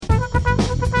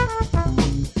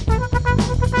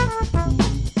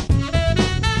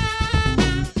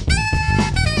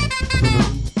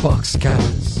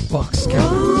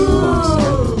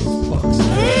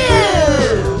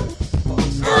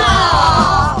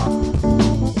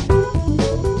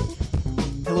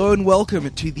Hello and welcome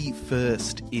to the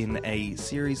first in a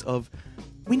series of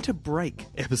winter break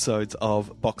episodes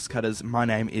of Box Cutters. My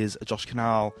name is Josh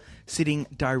Canal, sitting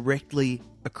directly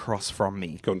across from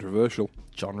me, Controversial.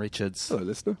 John Richards. Hello,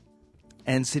 listener.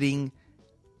 And sitting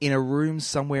in a room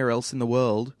somewhere else in the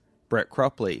world, Brett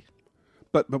Cropley.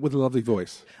 But with a lovely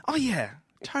voice. Oh yeah,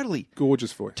 totally.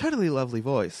 Gorgeous voice. Totally lovely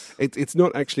voice. It's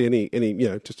not actually any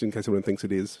just in case anyone thinks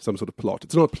it is some sort of plot.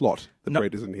 It's not a plot that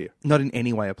Brett isn't here. Not in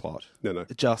any way a plot. No.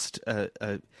 Just,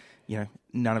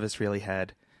 none of us really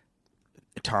had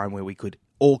a time where we could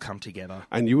all come together.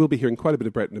 And you will be hearing quite a bit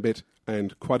of Brett in a bit,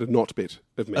 and quite a not bit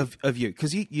of me. Of you,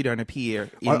 because you don't appear.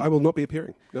 I will not be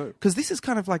appearing, no. Because this is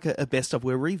kind of like a best of.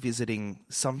 We're revisiting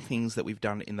some things that we've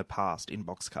done in the past in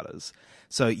Box Cutters.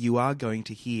 So you are going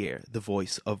to hear the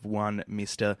voice of one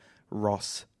Mr.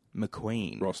 Ross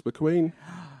McQueen. Ross McQueen.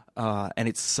 And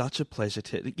it's such a pleasure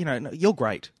to... you're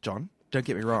great, John. Don't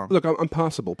get me wrong. Look, I'm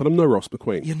passable, but I'm no Ross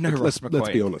McQueen. You're no Ross McQueen. Let's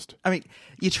be honest. I mean,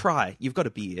 you try. You've got a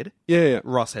beard. Yeah.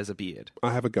 Ross has a beard.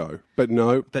 I have a go. But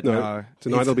no. Tonight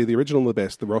it'll be the original and the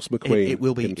best, the Ross McQueen It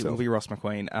will be Ross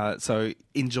McQueen. So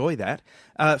enjoy that.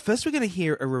 First, we're going to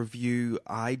hear a review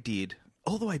I did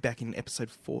all the way back in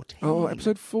episode 14. Oh,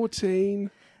 episode 14.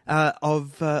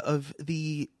 Of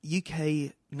the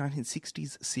UK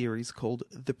 1960s series called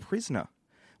The Prisoner,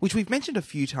 which we've mentioned a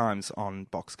few times on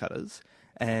Box Cutters,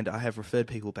 and I have referred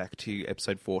people back to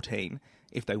episode 14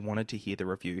 if they wanted to hear the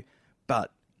review.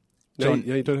 But John,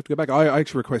 you don't have to go back. I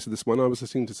actually requested this one. I was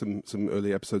listening to some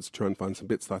early episodes to try and find some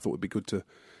bits that I thought would be good to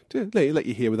let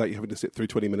you hear without you having to sit through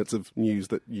 20 minutes of news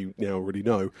that you now already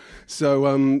know.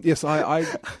 So, yes, I...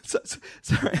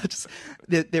 Sorry,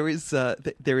 there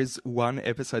is one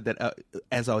episode that,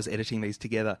 as I was editing these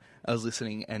together, I was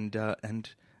listening and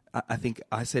I think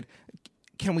I said...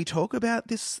 Can we talk about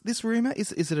this rumour?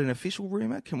 Is it an official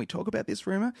rumour? Can we talk about this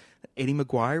rumour? Eddie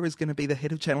Maguire is going to be the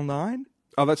head of Channel 9?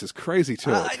 Oh, that's just crazy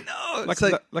talk. I know.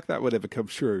 Like that would ever come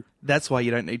true. That's why you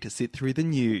don't need to sit through the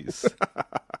news.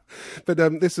 But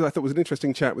this, I thought, was an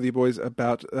interesting chat with you boys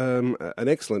about an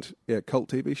excellent cult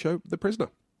TV show, The Prisoner.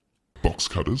 Box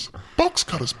Cutters. Box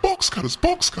Cutters, Box Cutters,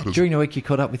 Box Cutters. During the week you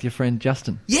caught up with your friend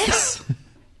Justin. Yes!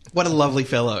 What a lovely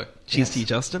fellow. Cheers to you,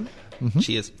 Justin. Mm-hmm.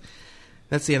 Cheers.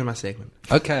 That's the end of my segment.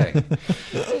 Okay.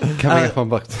 Coming up on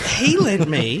Box. He lent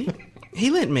me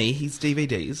his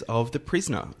DVDs of The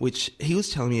Prisoner, which he was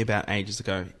telling me about ages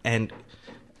ago. And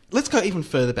let's go even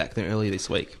further back than earlier this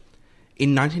week.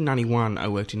 In 1991, I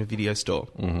worked in a video store.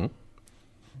 Mm-hmm.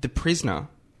 The Prisoner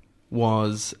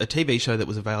was a TV show that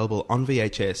was available on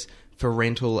VHS for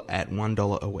rental at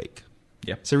 $1 a week.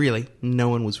 Yep. So really, no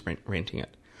one was renting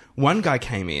it. One guy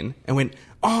came in and went,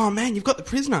 "Oh man, you've got The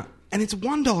Prisoner. And it's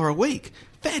 $1 a week.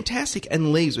 Fantastic."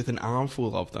 And leaves with an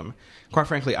armful of them. Quite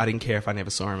frankly, I didn't care if I never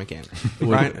saw him again.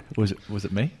 Right? Was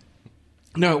it me?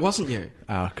 No, it wasn't you.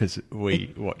 Because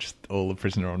we watched all The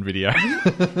Prisoner on video.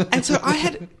 And so I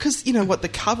had... Because, you know what, the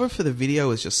cover for the video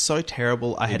was just so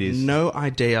terrible. I had no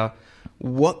idea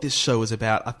what this show was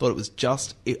about. I thought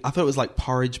it was like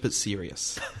porridge but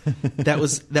serious. That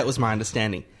was my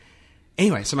understanding.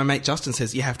 Anyway, so my mate Justin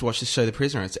says, "You have to watch this show, The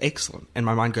Prisoner. It's excellent." And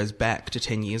my mind goes back to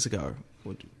 10 years ago,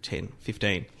 or 10,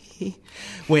 15,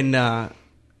 when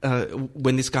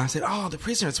this guy said, "Oh, The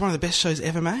Prisoner, it's one of the best shows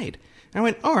ever made." And I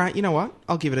went, "All right, you know what?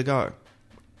 I'll give it a go."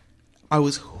 I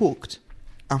was hooked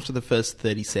after the first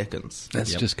 30 seconds.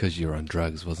 That's just because you're on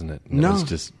drugs, wasn't it? No. It was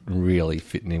just really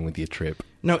fitting in with your trip.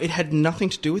 No, it had nothing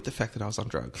to do with the fact that I was on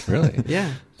drugs. Really?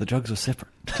 Yeah. The drugs were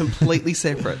separate. Completely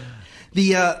separate.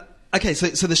 Okay,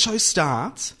 so the show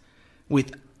starts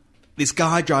with this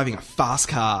guy driving a fast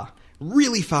car,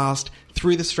 really fast,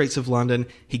 through the streets of London.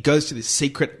 He goes to this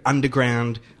secret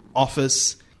underground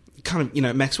office, kind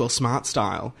of, Maxwell Smart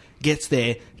style, gets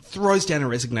there, throws down a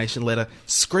resignation letter,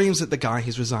 screams at the guy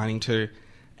he's resigning to,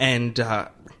 and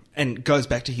goes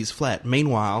back to his flat.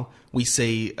 Meanwhile, we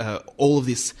see all of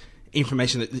this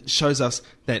information that shows us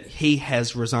that he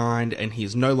has resigned and he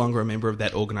is no longer a member of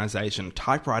that organisation.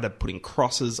 Typewriter putting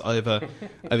crosses over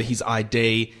his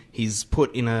ID. He's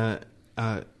put in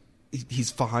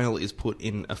his file is put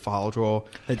in a file drawer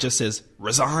that just says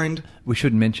resigned. We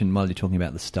should mention, while you're talking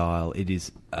about the style, it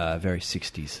is very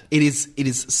 60s. It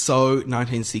is so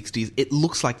 1960s. It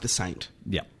looks like The Saint.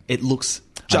 Yeah. It looks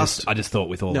I just thought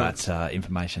with all that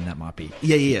information that might be...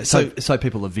 Yeah. So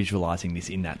people are visualising this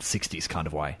in that 60s kind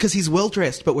of way. Because he's well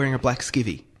dressed but wearing a black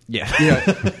skivvy. Yeah.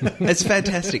 It's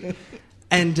fantastic.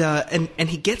 And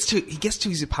he gets to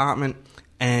his apartment,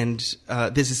 and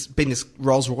there's been this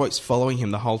Rolls Royce following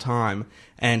him the whole time,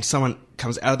 and someone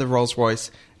comes out of the Rolls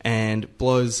Royce and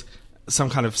blows some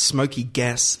kind of smoky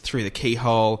gas through the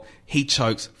keyhole. He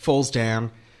chokes, falls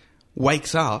down,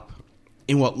 wakes up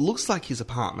in what looks like his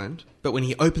apartment, but when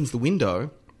he opens the window,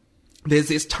 there's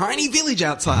this tiny village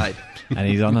outside. And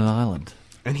he's on an island.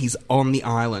 And he's on the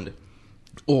island.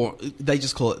 Or they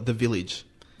just call it the village.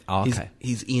 Oh, okay.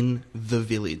 He's in the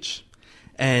village.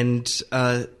 And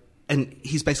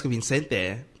he's basically been sent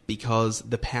there because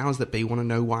the powers that be want to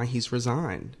know why he's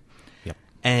resigned. Yep.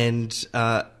 And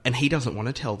he doesn't want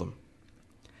to tell them.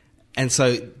 And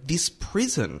so this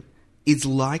prison is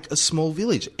like a small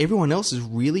village. Everyone else is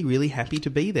really, really happy to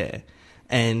be there.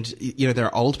 And, you know, there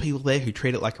are old people there who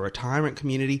treat it like a retirement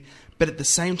community. But at the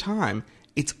same time,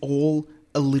 it's all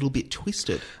a little bit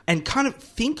twisted. And kind of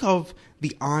think of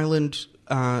the island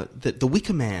that The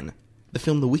Wicker Man, the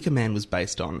film The Wicker Man was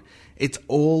based on. It's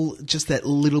all just that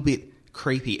little bit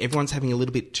creepy. Everyone's having a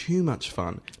little bit too much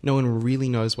fun. No one really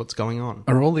knows what's going on.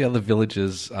 Are all the other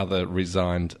villagers other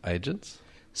resigned agents?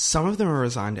 Some of them are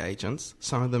resigned agents.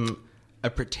 Some of them are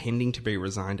pretending to be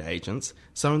resigned agents.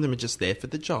 Some of them are just there for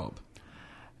the job.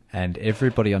 And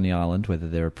everybody on the island, whether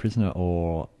they're a prisoner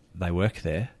or they work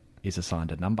there, is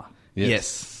assigned a number.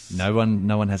 Yes. No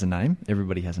one has a name.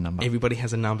 Everybody has a number. Everybody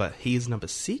has a number. He is number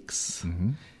 6.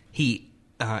 Mm-hmm. He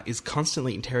is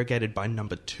constantly interrogated by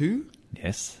number 2.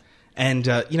 Yes. And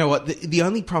you know what? The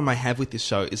only problem I have with this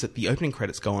show is that the opening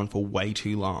credits go on for way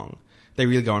too long. They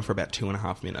really go on for about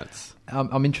 2.5 minutes.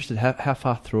 I'm interested. How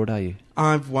far through it are you?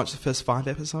 I've watched the first 5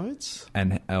 episodes.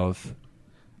 And of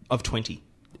 20.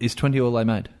 Is 20 all they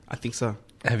made? I think so.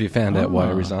 Have you found out why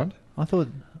he resigned? I thought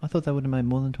they would have made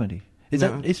more than 20.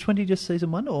 No. Is 20 just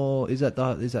season 1, or is that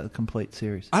the complete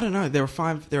series? I don't know. There are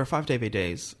 5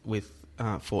 DVDs with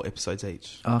 4 episodes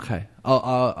each. Okay,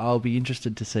 I'll be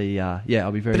interested to see. I'll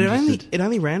be very But interested. it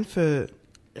only ran for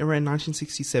around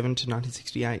 1967 to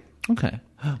 1968. Okay,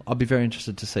 I'll be very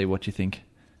interested to see what you think.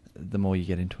 The more you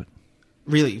get into it,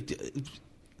 Really,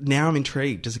 now I'm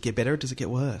intrigued. Does it get better or does it get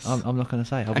worse? I'm not going to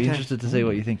say. I'll be Okay. interested to see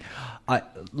what you think.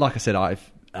 Like I said,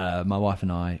 my wife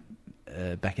and I,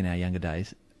 back in our younger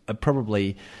days,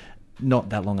 probably not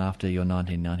that long after your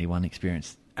 1991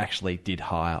 experience, actually did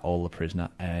hire All the Prisoner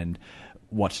and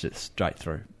watched it straight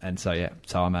through. And so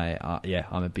I'm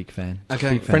a big fan. Okay.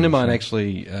 Big A fan friend of the mine show.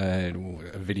 actually, a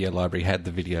video library had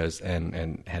the videos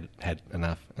and had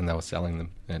enough, and they were selling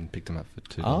them and picked them up for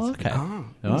 $2. Oh, okay. Oh,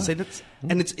 All right. see, it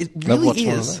I've really watched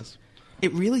one of is. those.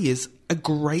 It really is a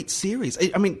great series.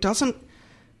 I mean,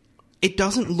 it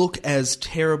doesn't look as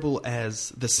terrible as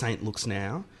The Saint looks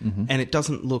now, and it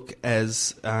doesn't look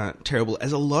as terrible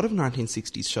as a lot of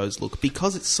 1960s shows look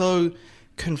because it's so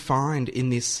confined in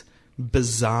this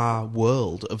bizarre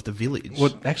world of the village.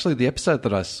 Well, actually, the episode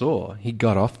that I saw, he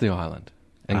got off the island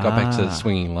and got back to Ah.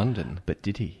 swinging London, But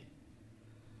did he?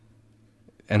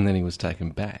 and then he was taken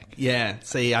back. Yeah,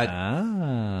 see,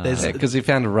 there's Because he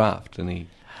found a raft, and he...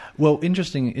 Well,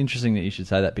 interesting that you should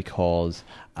say that because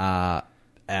our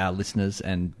listeners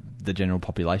and the general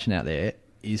population out there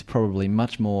is probably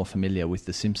much more familiar with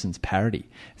the Simpsons parody.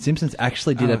 Simpsons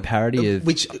actually did a parody of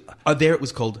which there it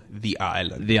was called The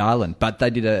Island. The Island, but they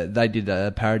did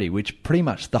a parody which pretty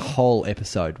much the whole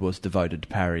episode was devoted to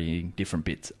parodying different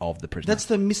bits of the prisoner. That's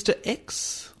the Mr.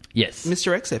 X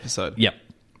episode. Yep.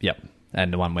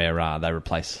 And the one where they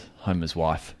replace Homer's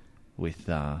wife with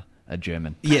a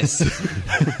German Yes.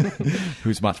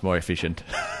 who's much more efficient.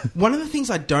 One of the things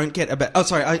I don't get about... Oh,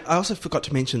 sorry, I also forgot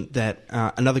to mention that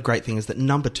another great thing is that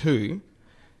number 2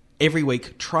 every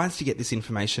week tries to get this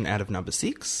information out of number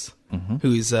 6,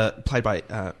 who is played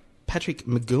by Patrick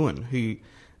McGowan, who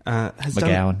has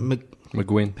McGowan. done...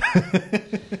 McGuinn.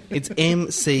 It's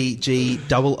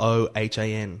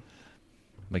McGowan.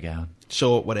 McGowan.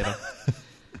 Sure, whatever.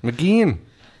 McGeehan.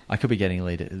 I could be getting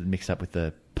mixed up with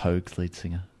the Pogues lead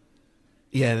singer.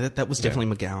 Yeah, that was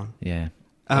definitely McGowan. Yeah.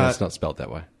 No, it's not spelt that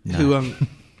way. No.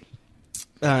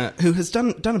 Who has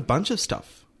done a bunch of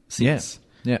stuff since.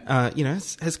 Yeah.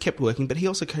 Has kept working, but he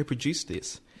also co-produced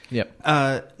this. Yep.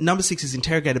 Number 6 is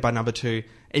interrogated by number 2.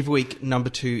 Every week, number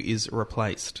 2 is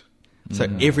replaced. So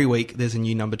every week, there's a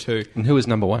new number 2. And who is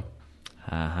number 1?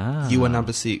 Aha. You are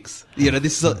number 6. You know,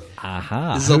 this is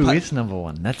Aha. This is all Who part- is number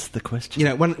 1? That's the question. you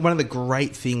know one of the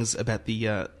great things about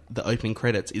the opening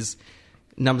credits is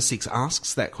number 6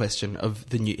 asks that question of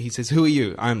the new. He says, "Who are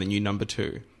you?" "I'm the new number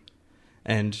 2."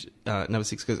 And number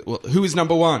 6 goes, "Well, who is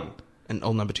number 1?" And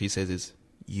all number 2 says is,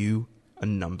 "You are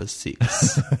number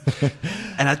 6."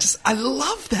 And I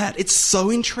love that. It's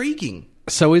so intriguing.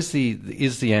 So is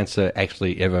the answer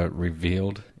actually ever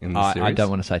revealed in the series? I don't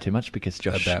want to say too much because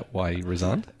Josh... About why he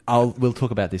resigned? We'll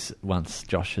talk about this once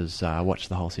Josh has watched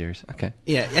the whole series. Okay.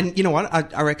 Yeah, and you know what?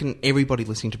 I reckon everybody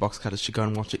listening to Box Cutters should go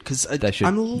and watch it because They should.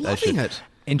 I'm loving it.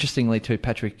 Interestingly, too,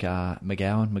 Patrick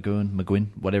McGowan,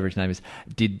 whatever his name is,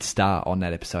 did star on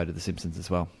that episode of The Simpsons as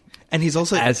well. And he's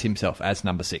also As himself, as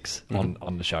number 6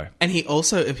 on the show. And he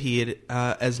also appeared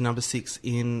as number 6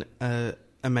 in a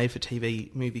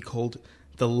made-for-TV movie called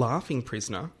The Laughing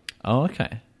Prisoner, Oh,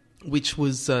 okay. which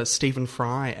was Stephen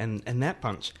Fry and that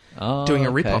bunch Oh, doing a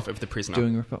okay. rip-off of The Prisoner.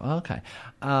 Doing a rip-off. Oh, okay.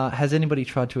 Has anybody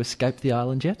tried to escape the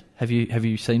island yet? Have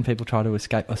you seen people try to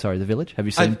escape? Oh, sorry, the village. Have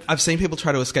you seen? I've seen people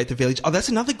try to escape the village. Oh, that's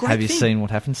another great Have you thing. seen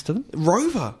what happens to them?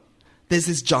 Rover? There's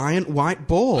this giant white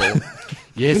ball.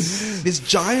 Yes. This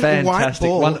giant white Fantastic.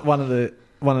 ball. One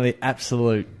of the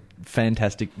absolute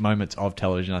fantastic moments of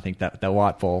television. I think that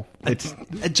white ball. It's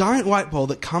A giant white ball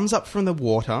that comes up from the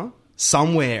water,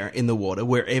 somewhere in the water,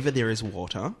 wherever there is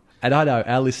water. And I know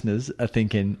our listeners are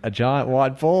thinking, a giant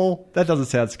white ball? That doesn't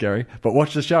sound scary. But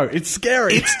watch the show. It's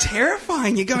scary. It's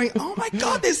terrifying. You're going, oh my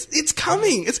God, it's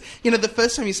coming. It's, the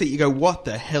first time you see it, you go, what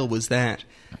the hell was that?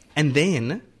 And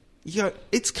then you go,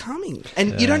 it's coming.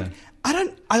 And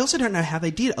I also don't know how they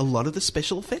did a lot of the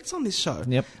special effects on this show.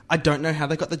 Yep. I don't know how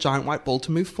they got the giant white ball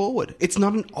to move forward. It's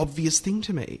not an obvious thing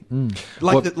to me.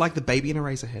 Well, Like the baby in a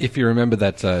razor head. If you remember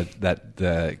that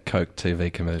Coke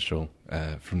TV commercial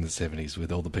from the 70s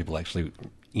with all the people actually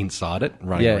inside it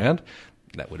running Yeah. around,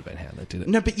 that would have been how they did it.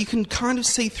 No, but you can kind of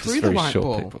see through Just the very white short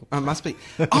ball. people. Oh, it must be.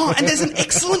 Oh, and there's an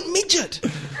excellent midget.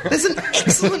 There's an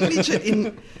excellent midget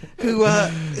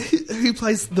who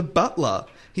plays the butler.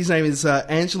 His name is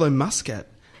Angelo Muscat,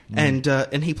 and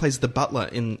he plays the butler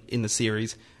in the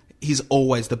series. He's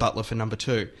always the butler for number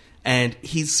 2. And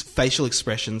his facial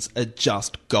expressions are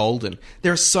just golden.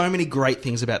 There are so many great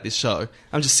things about this show.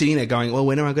 I'm just sitting there going, well,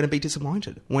 when am I going to be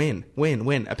disappointed? When?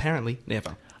 Apparently,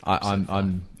 never.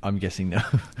 I'm guessing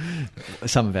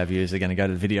some of our viewers are going to go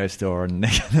to the video store and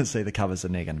they're going to see the covers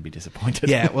and they're going to be disappointed.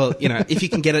 Yeah, well, if you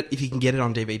can get it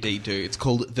on DVD, do. It's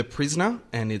called The Prisoner,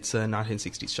 and it's a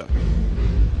 1960s show.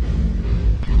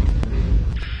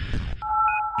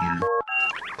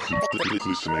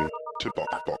 Listening to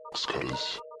Box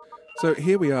Cutters. So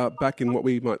here we are back in what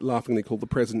we might laughingly call the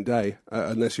present day,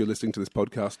 unless you're listening to this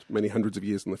podcast many hundreds of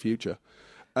years in the future.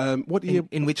 What year?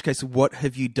 In which case, what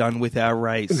have you done with our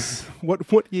race?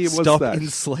 What year was Stop that?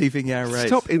 enslaving our race.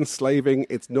 Stop enslaving.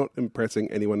 It's not impressing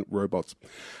anyone. Robots.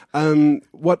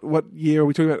 What year are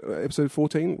we talking about? Episode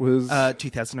 14 was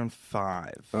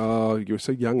 2005. Oh, you were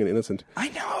so young and innocent. I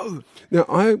know. Now,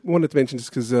 I wanted to mention just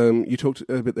because you talked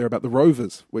a bit there about the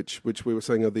rovers, which we were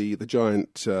saying are the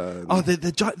giant.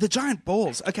 The giant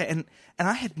balls. Okay, and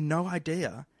I had no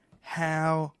idea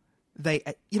how they,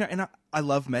 and I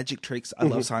love magic tricks. I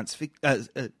love science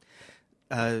fiction,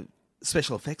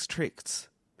 special effects tricks,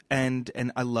 and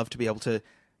I love to be able to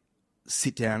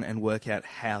sit down and work out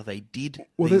how they did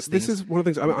these this things. is one of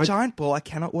the things. I mean, Giant ball, I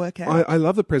cannot work out. I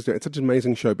love The Prisoner. It's such an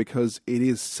amazing show because it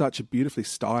is such a beautifully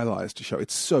stylized show.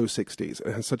 It's so 60s.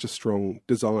 It has such a strong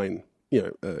design,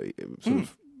 sort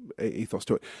of ethos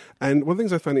to it. And one of the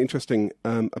things I found interesting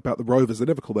about the rovers, they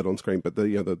never call that on screen, but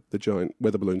the giant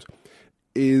weather balloons,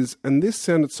 is, and this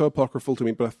sounded so apocryphal to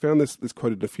me, but I found this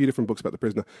quoted in a few different books about The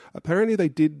Prisoner. Apparently they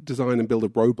did design and build a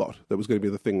robot that was going to be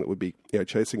the thing that would be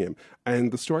chasing him.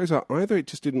 And the stories are either it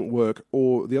just didn't work,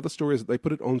 or the other story is that they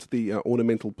put it onto the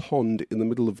ornamental pond in the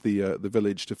middle of the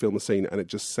village to film a scene, and it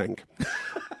just sank.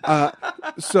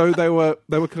 So they were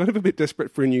kind of a bit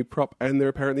desperate for a new prop, and there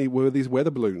apparently were these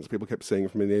weather balloons people kept seeing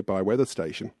from a nearby weather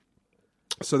station.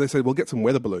 So they said, we'll get some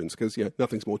weather balloons because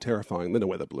nothing's more terrifying than a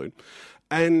weather balloon.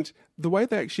 And the way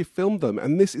they actually filmed them,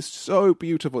 and this is so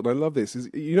beautiful, and I love this, is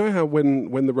how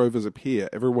when the rovers appear,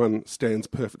 everyone stands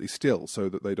perfectly still so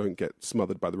that they don't get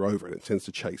smothered by the rover and it tends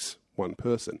to chase one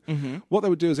person. Mm-hmm. What they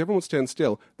would do is everyone would stand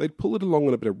still, they'd pull it along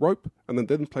on a bit of rope and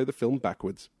then play the film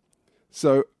backwards.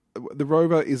 So the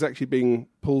rover is actually being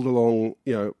pulled along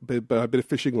by a bit of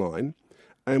fishing line.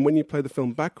 And when you play the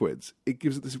film backwards, it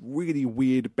gives it this really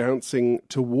weird bouncing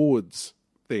towards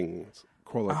things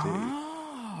quality.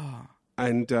 Ah.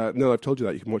 And now that I've told you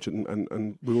that, you can watch it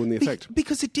and ruin the effect.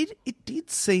 Because it did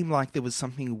seem like there was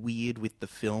something weird with the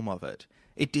film of it.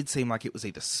 It did seem like it was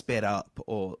either sped up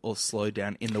or slowed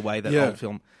down in the way that old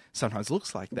film sometimes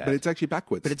looks like that. But it's actually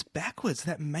backwards. But it's backwards.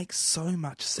 That makes so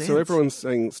much sense. So everyone's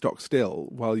saying stock still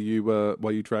while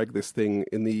you drag this thing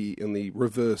in the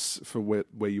reverse for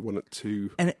where you want it to.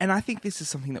 And I think this is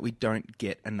something that we don't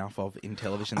get enough of in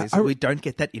television. We don't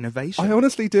get that innovation. I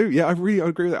honestly do. Yeah, I really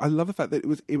agree with that. I love the fact that it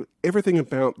was everything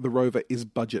about the rover is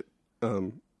budget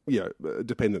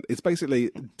dependent. It's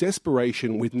basically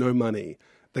desperation with no money.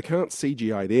 They can't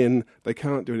CGI it in. They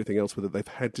can't do anything else with it. They've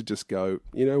had to just go,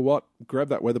 you know what? Grab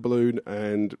that weather balloon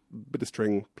and bit of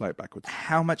string, play it backwards.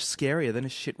 How much scarier than a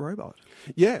shit robot?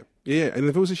 Yeah. Yeah, and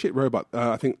if it was a shit robot,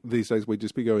 I think these days we'd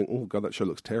just be going, "Oh God, that show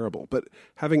looks terrible." But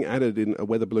having added in a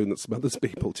weather balloon that smothers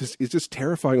people is just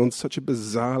terrifying on such a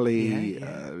bizarrely,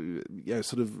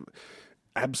 sort of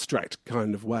abstract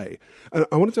kind of way. And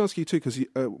I wanted to ask you too, because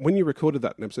when you recorded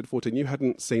that in episode 14, you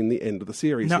hadn't seen the end of the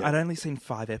series. No, yet. I'd only seen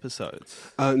 5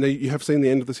 episodes. No, you have seen the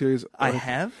end of the series. I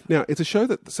have. Now, it's a show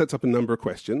that sets up a number of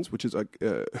questions, which is like,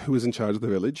 who is in charge of the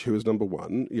village? Who is number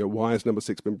 1? Why has number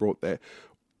 6 been brought there?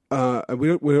 And we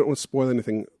don't want to spoil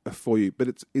anything for you, but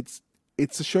it's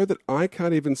a show that I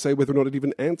can't even say whether or not it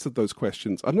even answered those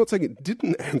questions. I'm not saying it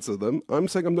didn't answer them. I'm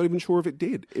saying I'm not even sure if it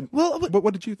did.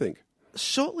 What did you think?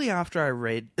 Shortly after I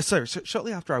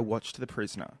watched The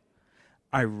Prisoner,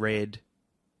 I read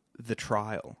The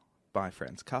Trial by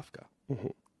Franz Kafka. Mm-hmm.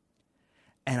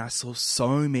 And I saw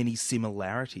so many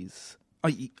similarities.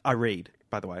 I read,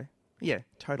 by the way. Yeah,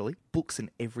 totally. Books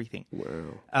and everything.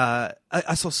 Wow.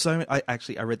 I saw so many.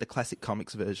 I read the classic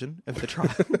comics version of The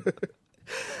Trial.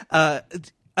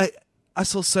 I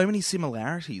saw so many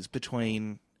similarities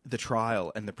between The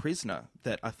Trial and The Prisoner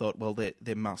that I thought, well,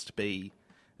 there must be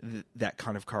that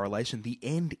kind of correlation. The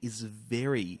end is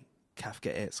very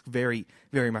Kafkaesque, very,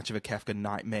 very much of a Kafka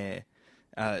nightmare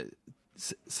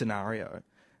scenario.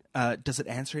 Does it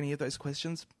answer any of those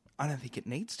questions? I don't think it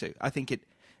needs to. I think it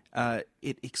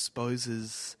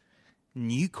exposes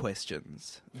new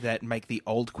questions that make the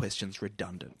old questions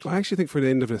redundant. I actually think for an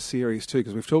end of a series too,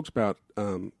 because we've talked about,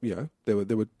 there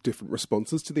were different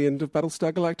responses to the end of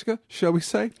Battlestar Galactica, shall we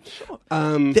say? Sure.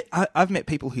 I've met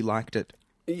people who liked it.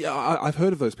 Yeah, I've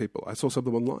heard of those people. I saw some of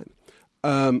them online.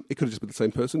 It could have just been the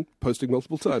same person posting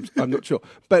multiple times. I'm not sure,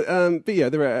 but yeah,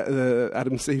 there are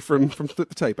Adam C from Flip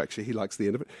the Tape. Actually, he likes the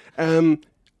end of it.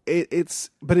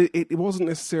 It wasn't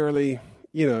necessarily.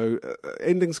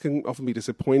 Endings can often be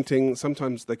disappointing.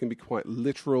 Sometimes they can be quite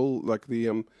literal, like the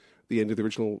end of the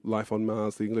original Life on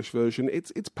Mars, the English version.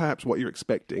 It's perhaps what you're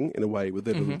expecting in a way, with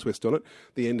a little twist on it.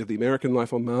 The end of the American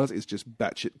Life on Mars is just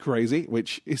batshit crazy,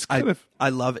 which is I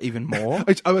love even more.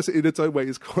 I must say, in its own way,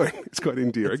 is quite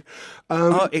endearing.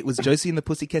 It was Josie and the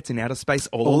Pussycats in outer space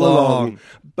all along.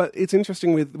 But it's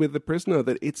interesting with The Prisoner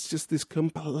that it's just this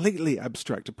completely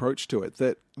abstract approach to it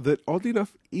that oddly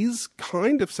enough is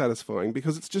kind of satisfying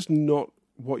because it's just not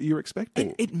what you're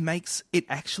expecting. It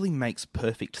actually makes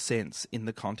perfect sense in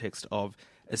the context of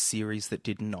a series that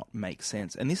did not make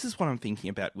sense. And this is what I'm thinking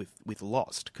about with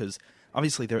Lost, because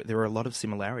obviously there are a lot of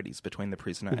similarities between The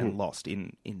Prisoner and Lost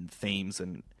in themes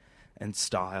and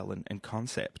style and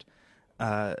concept.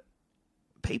 All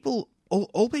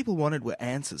people wanted were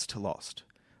answers to Lost.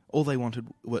 All they wanted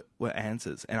were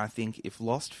answers. And I think if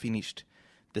Lost finished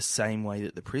the same way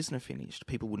that The Prisoner finished,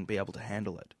 people wouldn't be able to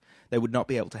handle it. They would not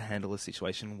be able to handle a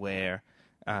situation where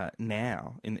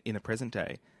now, in the present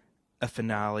day, a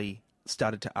finale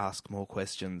started to ask more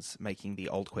questions, making the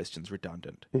old questions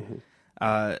redundant.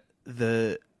 I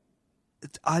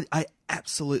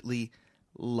absolutely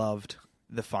loved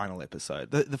the final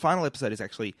episode. The final episode is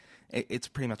actually, it's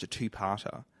pretty much a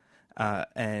 2-parter,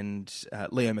 and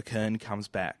Leo McKern comes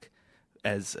back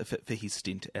as for his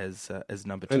stint as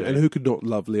number 2. And who could not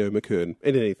love Leo McKern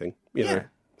in anything? You know.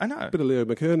 I know. Bit of Leo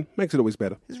McKern makes it always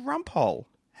better. His Rumpole.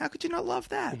 How could you not love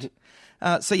that?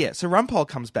 So Rumpole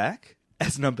comes back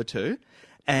as number 2.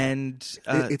 And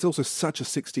it's also such a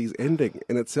 60s ending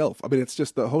in itself. I mean, it's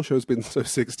just the whole show's been so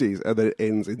 60s, and then it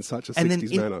ends in such a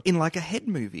 60s manner. In like a head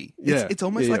movie. Yeah. It's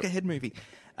almost like a head movie.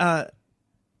 But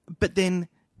then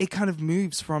it kind of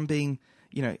moves from being,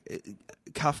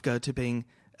 Kafka to being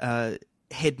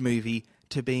head movie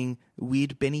to being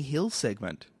weird Benny Hill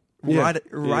segment right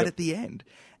at the end.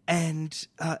 And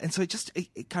so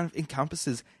it kind of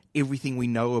encompasses everything we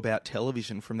know about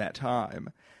television from that time,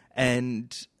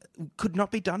 and could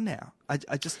not be done now. I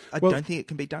don't think it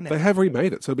can be done now. They have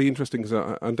remade it, so it'll be interesting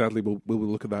because undoubtedly we'll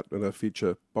look at that in our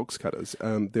future box cutters.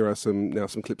 There are some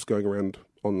clips going around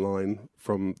online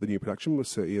from the new production with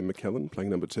Sir Ian McKellen playing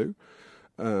number 2.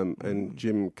 And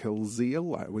Jim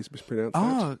Caviezel, I always mispronounce that.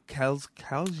 Oh,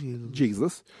 Caviezel.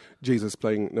 Jesus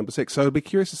playing number 6. So I'd be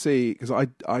curious to see, because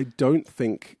I don't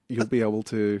think you'll be able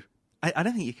to... I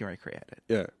don't think you can recreate it.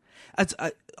 Yeah.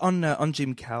 On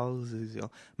Jim Caviezel,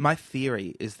 my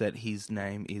theory is that his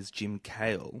name is Jim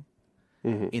Cale,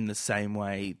 in the same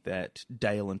way that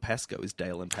Dale and Pasco is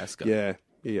Dale and Pasco. Yeah.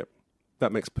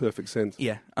 That makes perfect sense.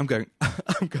 Yeah, I'm going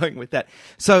with that.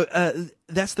 So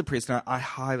that's The Prisoner. I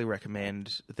highly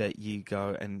recommend that you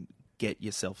go and get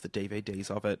yourself the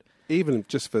DVDs of it. Even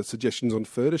just for suggestions on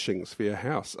furnishings for your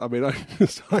house. I mean, I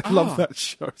love that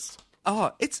show.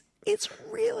 Oh, it is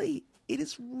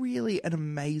really an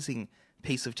amazing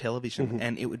piece of television,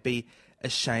 and it would be a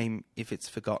shame if it's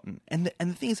forgotten. And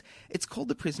the thing is, it's called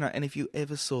The Prisoner, and if you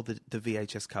ever saw the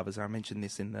VHS covers, I mentioned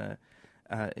this in the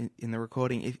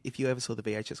recording, if you ever saw the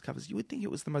VHS covers, you would think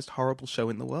it was the most horrible show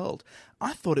in the world.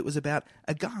 I thought it was about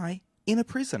a guy in a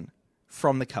prison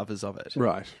from the covers of it.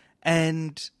 Right.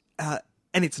 And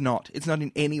it's not. It's not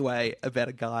in any way about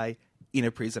a guy in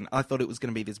a prison. I thought it was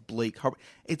going to be this bleak horror.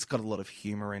 It's got a lot of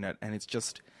humour in it, and it's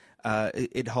just...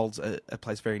 it holds a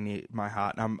place very near my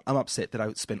heart. And I'm upset that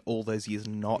I spent all those years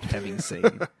not having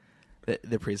seen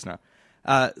the Prisoner.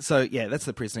 So yeah, that's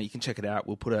The Prisoner. You can check it out.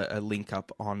 We'll put a link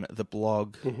up on the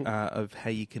blog of how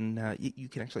you can you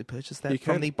can actually purchase that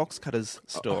from the Box Cutters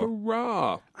store.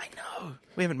 Hurrah! I know.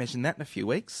 We haven't mentioned that in a few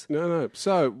weeks. No.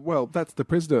 So, well, that's The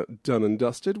Prisoner done and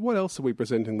dusted. What else are we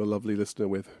presenting the lovely listener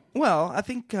with? Well, I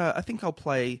think I'll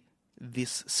play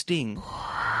this sting.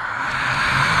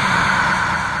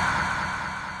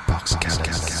 Box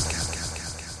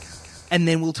And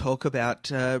then we'll talk about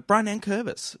Brian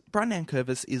Nankervis. Brian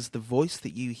Nankervis is the voice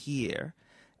that you hear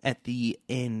at the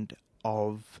end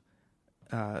of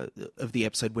the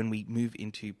episode when we move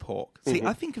into Pork. See,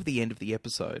 I think of the end of the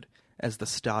episode as the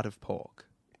start of Pork.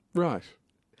 Right.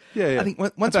 Yeah. I think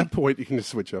once at that point, you can just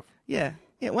switch off. Yeah.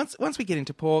 Once we get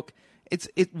into Pork,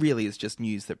 it really is just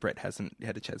news that Brett hasn't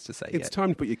had a chance to say yet. It's time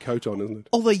to put your coat on, isn't it?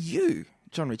 Although you,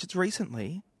 John Richards,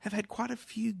 recently have had quite a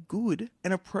few good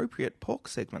and appropriate Pork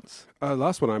segments.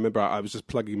 Last one, I remember I was just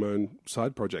plugging my own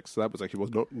side projects, so that was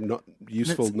actually not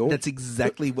useful. That's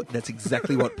exactly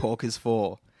what Pork is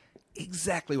for.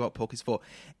 Exactly what Pork is for.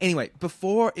 Anyway,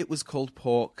 before it was called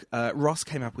Pork, Ross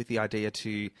came up with the idea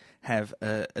to have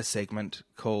a segment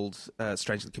called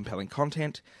Strangely Compelling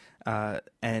Content,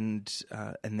 and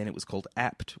then it was called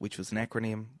APT, which was an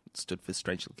acronym. It stood for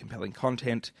Strangely Compelling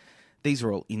Content. These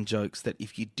are all in-jokes that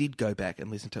if you did go back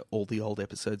and listen to all the old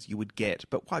episodes, you would get.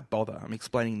 But why bother? I'm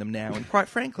explaining them now, and quite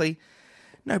frankly,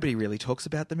 nobody really talks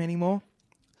about them anymore.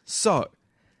 So,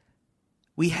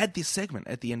 we had this segment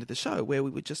at the end of the show where we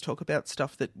would just talk about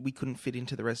stuff that we couldn't fit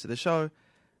into the rest of the show.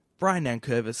 Brian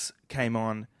Nankervis came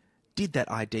on, did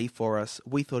that ID for us.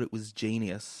 We thought it was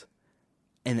genius,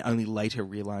 and only later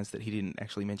realised that he didn't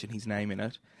actually mention his name in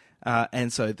it.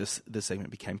 And so the segment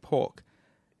became Pork.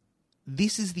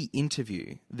 This is the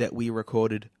interview that we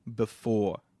recorded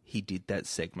before he did that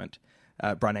segment.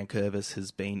 Brian Nankervis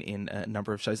has been in a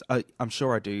number of shows. I'm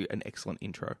sure I do an excellent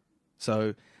intro.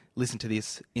 So listen to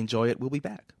this, enjoy it, we'll be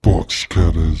back. Box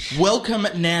Cutters. Welcome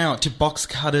now to Box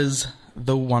Cutters,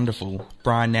 the wonderful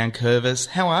Brian Nankervis.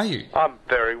 How are you? I'm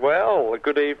very well.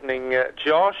 Good evening,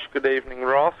 Josh. Good evening,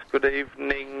 Ross. Good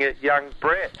evening, young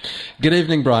Brett. Good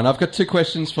evening, Brian. I've got two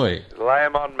questions for you. Lay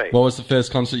 'em on me. What was the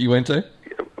first concert you went to?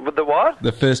 The what?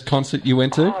 The first concert you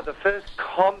went to? Oh, the first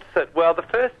concert. Well, the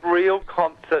first real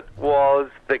concert was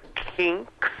the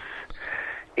Kinks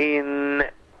in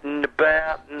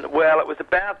about... Well, it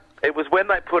was when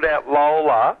they put out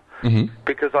Lola,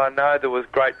 because I know there was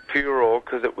great furore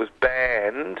because it was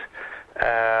banned.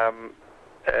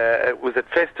 It was at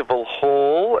Festival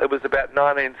Hall. It was about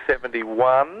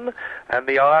 1971, and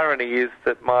the irony is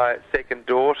that my second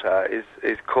daughter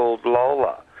is called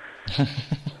Lola.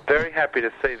 Very happy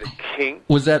to see the Kinks.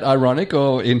 Was that ironic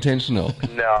or intentional?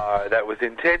 No, that was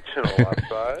intentional, I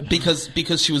suppose.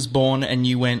 Because she was born and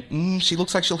you went, she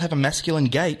looks like she'll have a masculine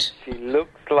gait. She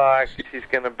looks like she's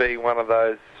going to be one of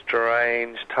those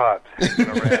strange types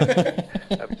hanging around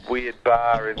a weird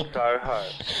bar in Soho.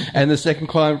 And the second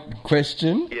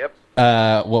question? Yep.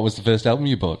 What was the first album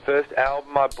you bought? First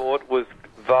album I bought was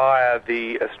via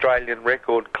the Australian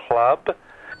Record Club,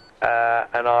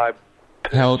 and I...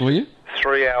 How old were you?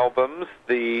 3 albums: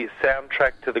 the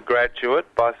soundtrack to The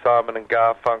Graduate by Simon and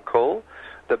Garfunkel,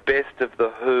 the best of The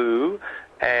Who,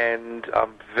 and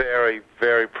I'm very,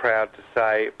 very proud to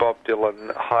say Bob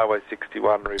Dylan, Highway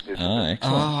 61 Revisited. Oh, excellent.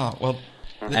 Ah, well...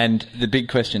 And the big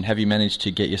question, have you managed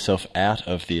to get yourself out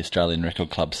of the Australian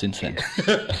Record Club since then?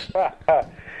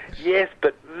 Yes,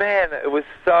 but man, it was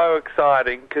so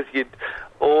exciting because you'd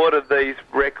order these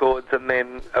records and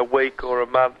then a week or a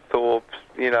month or,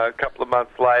 a couple of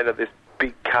months later, this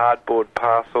big cardboard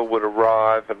parcel would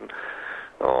arrive, and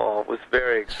it was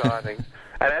very exciting.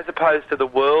 And as opposed to the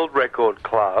World Record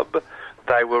Club,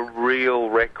 they were real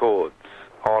records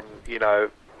on,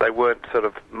 they weren't sort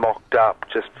of mocked up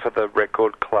just for the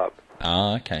record club.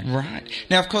 Oh, okay. Right.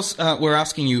 Now, of course, we're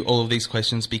asking you all of these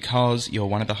questions because you're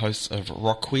one of the hosts of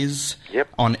Rock Quiz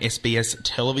on SBS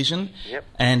television. Yep.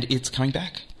 And it's coming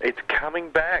back. It's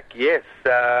coming back, yes.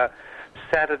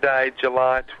 Saturday,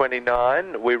 July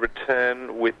 29, we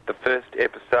return with the first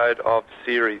episode of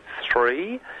Series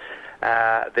 3.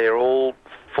 They're all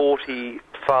 40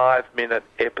 5-minute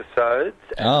episodes.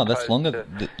 as Oh, that's opposed longer.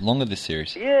 to- Longer this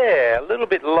series. Yeah, a little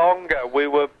bit longer. We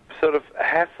were sort of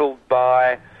hassled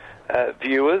by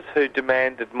viewers who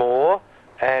demanded more,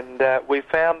 and we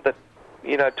found that,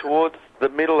 towards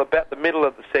about the middle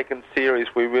of the second series,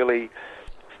 we really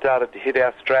started to hit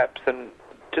our straps, and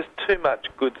just too much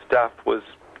good stuff was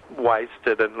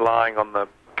wasted and lying on the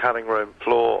cutting room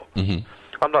floor. Mm-hmm.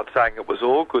 I'm not saying it was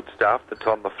all good stuff that's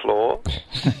on the floor.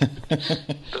 There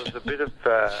was a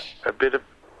bit of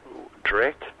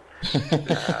dreck.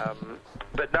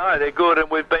 But no, they're good, and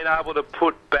we've been able to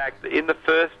put back in the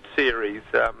first series.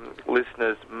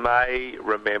 Listeners may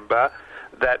remember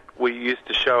that we used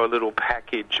to show a little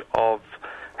package of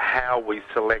how we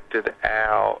selected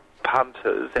our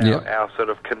punters, our sort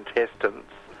of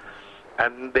contestants,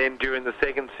 and then during the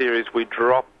second series we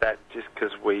dropped that just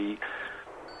because we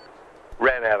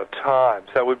ran out of time.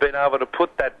 So we've been able to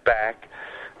put that back,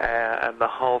 and the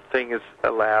whole thing has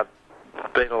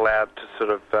been allowed to sort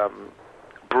of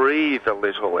breathe a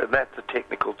little, and that's a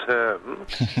technical term.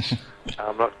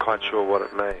 I'm not quite sure what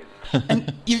it means.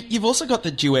 And you've also got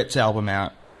the Duets album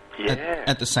out Yeah.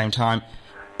 at the same time.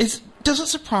 Does it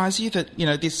surprise you that,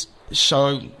 this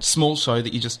small show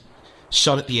that you just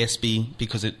shot at the ESPY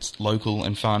because it's local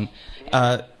and fun,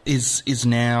 is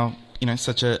now,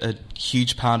 such a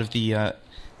huge part of the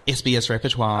SBS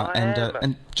repertoire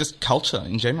and just culture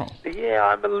in general? Yeah,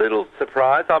 I'm a little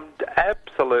surprised. I'm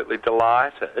absolutely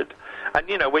delighted. And,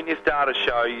 when you start a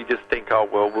show, you just think, oh,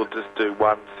 well, we'll just do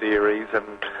one series and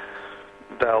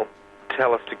they'll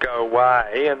tell us to go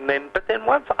away. But then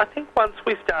once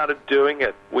we started doing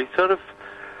it, we sort of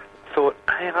thought,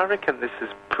 hey, I reckon this is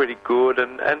pretty good.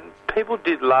 And people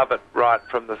did love it right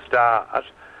from the start.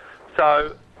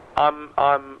 So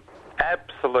I'm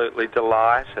absolutely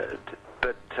delighted.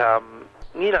 But,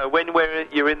 when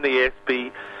you're in the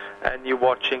ESPY and you're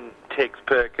watching Tex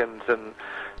Perkins and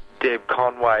Deb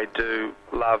Conway do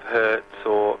Love Hurts,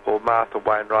 or Martha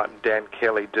Wainwright and Dan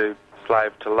Kelly do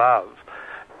Slave to Love,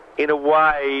 in a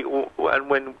way, and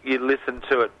when you listen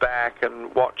to it back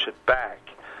and watch it back,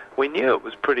 we knew it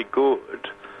was pretty good.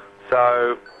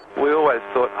 So we always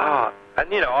thought,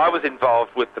 and I was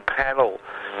involved with the panel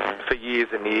for years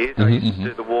and years. I used to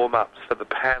do the warm-ups for the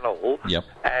panel. Yep.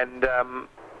 And,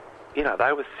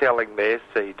 they were selling their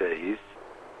CDs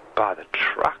by the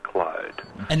truckload.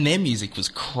 And their music was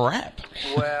crap.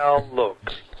 Well, look,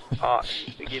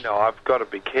 I've got to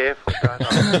be careful, don't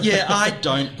I? Yeah, I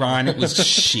don't, Brian. It was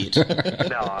shit. No,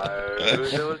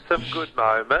 there was some good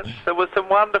moments. There were some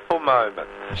wonderful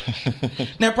moments.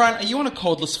 Now, Brian, are you on a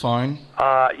cordless phone?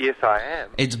 Yes, I am.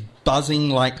 It's buzzing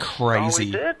like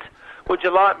crazy. Oh, is it? Would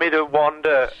you like me to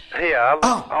wander here?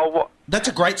 That's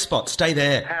a great spot. Stay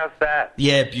there. How's that?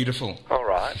 Yeah, beautiful. All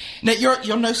right. Now,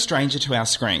 you're no stranger to our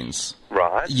screens.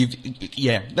 Right.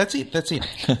 That's it.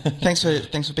 Thanks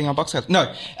for being on Boxcast.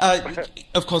 No,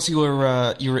 of course you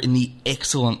were in the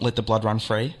excellent Let the Blood Run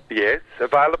Free. Yes,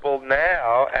 available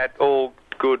now at all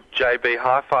good JB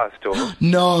Hi-Fi stores.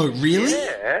 No, really?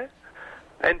 Yeah.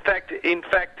 In fact,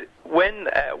 when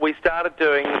we started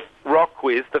doing Rock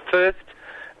Quiz, the first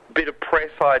bit of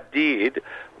press I did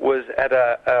was at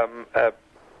a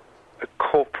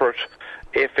corporate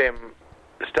FM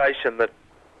station that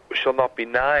shall not be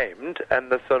named,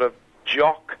 and the sort of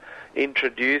jock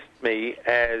introduced me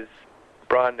as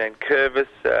Brian Nankervis,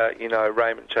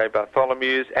 Raymond J.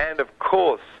 Bartholomew's, and of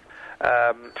course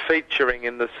featuring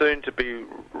in the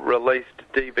soon-to-be-released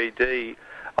DVD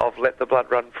of Let the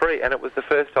Blood Run Free, and it was the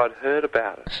first I'd heard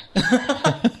about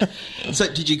it.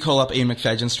 So did you call up Ian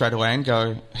McFadgen straight away and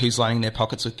go, who's lining their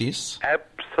pockets with this?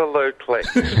 Absolutely.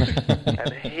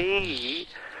 And he...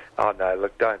 Oh, no,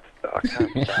 look, I can't start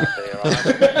there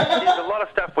either. There's a lot of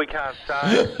stuff we can't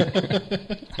say.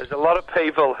 There's a lot of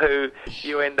people who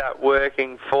you end up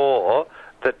working for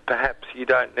that perhaps you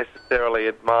don't necessarily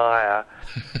admire.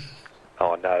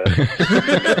 Oh, no.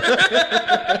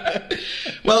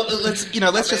 Well,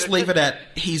 let's just leave it at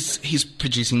he's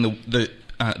producing the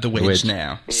wedge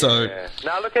now. Yeah. So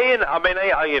No, look, Ian,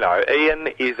 Ian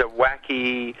is a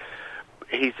wacky...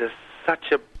 He's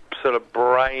such a sort of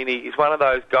brainy... He's one of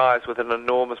those guys with an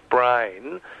enormous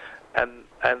brain, and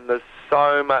there's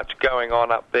so much going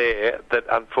on up there that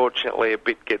unfortunately a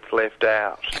bit gets left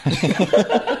out. And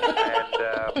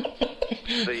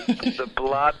the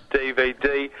Blood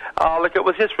DVD... Oh, look, it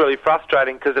was just really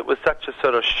frustrating because it was such a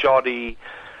sort of shoddy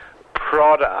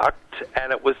product,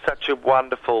 and it was such a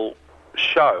wonderful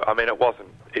show. I mean, it wasn't...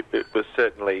 It was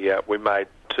certainly... we made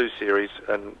 2 series,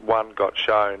 and one got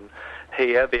shown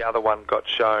here. The other one got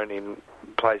shown in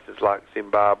places like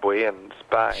Zimbabwe and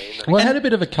Spain. Well, it had a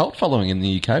bit of a cult following in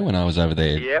the UK when I was over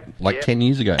there, Yep. 10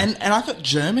 years ago. And I thought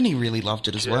Germany really loved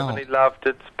it as well. Germany loved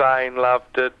it, Spain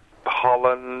loved it,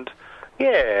 Holland.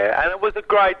 Yeah, and it was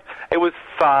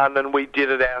fun, and we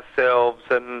did it ourselves,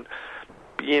 and,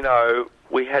 you know,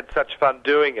 we had such fun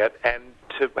doing it, and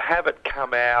to have it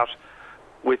come out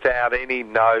without any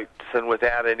notes and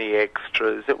without any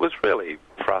extras, it was really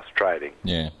frustrating,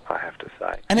 Yeah. I have to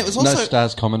say. And it was No also...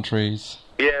 stars commentaries.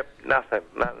 Yeah, nothing,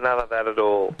 none of that at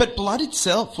all. But Blood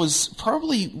itself was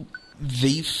probably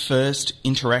the first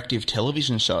interactive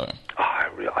television show.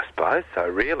 I suppose so,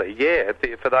 really, yeah.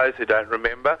 For those who don't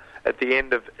remember, at the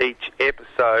end of each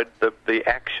episode, the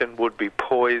action would be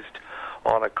poised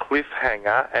on a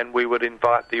cliffhanger, and we would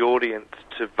invite the audience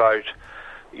to vote,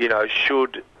 you know,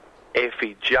 should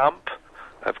Effie jump?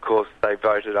 Of course, they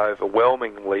voted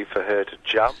overwhelmingly for her to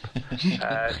jump.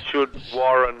 Should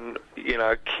Warren, you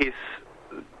know, kiss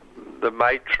the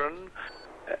matron?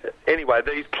 Anyway,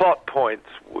 these plot points,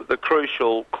 the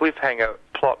crucial cliffhanger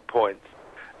plot points,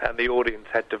 and the audience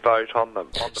had to vote on them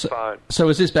on the phone. So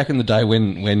was this back in the day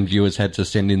when viewers had to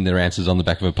send in their answers on the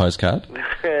back of a postcard?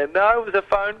 No, it was a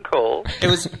phone call.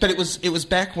 It was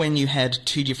back when you had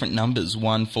two different numbers,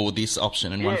 one for this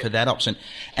option and one for that option.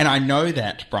 And I know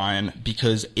that, Brian,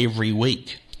 because every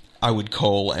week I would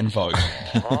call and vote.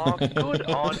 Oh, good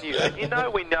on you. And you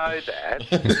know we know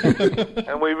that,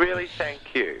 and we really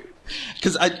thank you.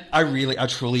 Because I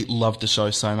truly loved the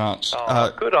show so much.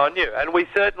 Oh, good on you. And we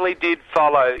certainly did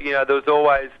follow, you know, there was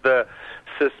always the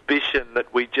suspicion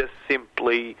that we just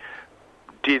simply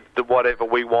did whatever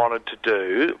we wanted to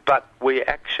do, but we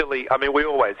actually, I mean, we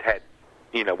always had,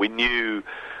 you know, we knew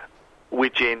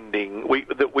which ending, we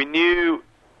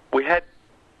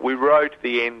wrote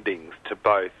the endings to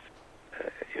both,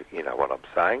 you know what I'm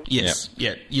saying? Yes,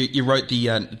 yeah. You wrote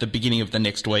the beginning of the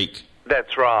next week.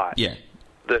 That's right. Yeah.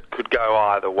 That could go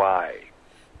either way.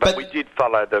 But we did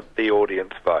follow the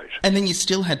audience vote. And then you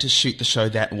still had to shoot the show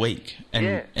that week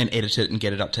and edit it and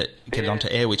get it onto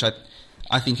air, which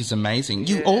I think is amazing.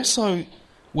 You also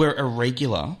were a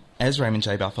regular as Raymond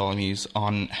J. Bartholomew's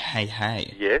on Hey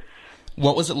Hey. Yes.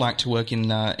 What was it like to work in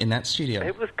that studio?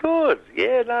 It was good.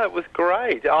 Yeah, no, it was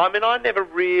great. I mean, I never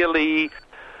really,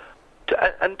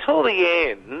 until the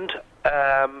end,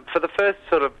 for the first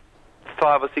sort of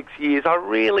 5 or 6 years, I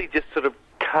really just sort of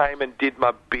came and did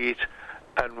my bit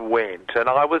and went. And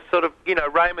I was sort of, you know,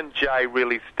 Raymond J.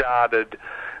 really started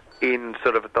in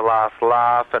sort of at the Last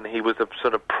Laugh, and he was a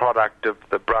sort of product of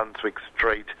the Brunswick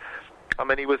Street. I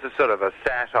mean, he was a sort of a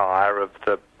satire of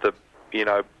the you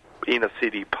know, inner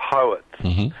city poets.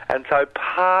 Mm-hmm. And so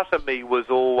part of me was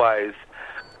always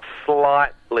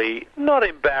slightly, not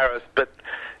embarrassed, but,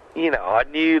 you know, I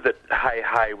knew that Hey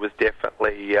Hey was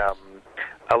definitely a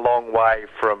long way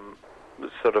from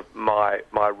sort of my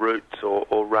roots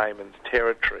or Raymond's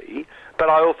territory, but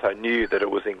I also knew that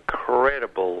it was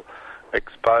incredible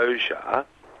exposure,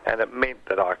 and it meant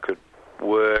that I could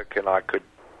work and I could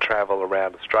travel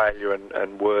around Australia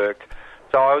and work.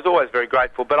 So I was always very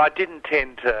grateful, but I didn't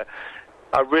tend to,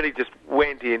 I really just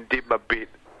went in, did my bit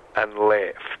and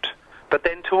left. But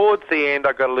then towards the end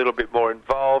I got a little bit more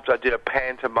involved. I did a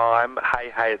pantomime,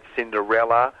 Hey Hey at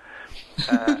Cinderella,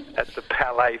 at the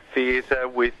Palais Theatre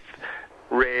with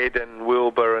Red and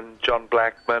Wilbur and John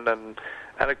Blackman, and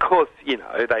of course, you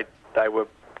know, they were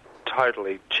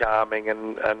totally charming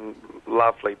and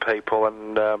lovely people,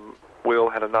 and we all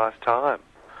had a nice time.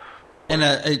 And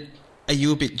are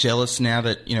you a bit jealous now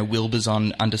that, you know, Wilbur's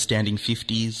on Understanding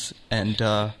 50s and...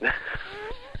 Oh,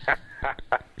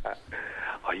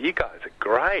 you guys are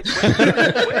great.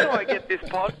 Where do I get this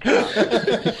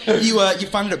podcast? You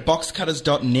find it at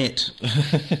boxcutters.net.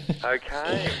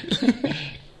 Okay.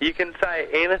 You can say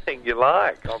anything you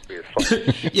like,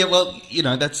 obviously. Yeah, well, you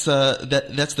know, that's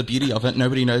the beauty of it.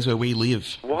 Nobody knows where we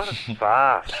live. What a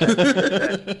farce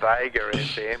that Vega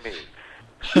FM is.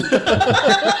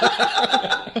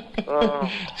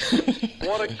 Oh,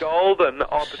 what a golden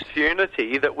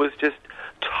opportunity that was just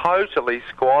totally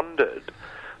squandered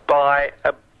by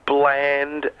a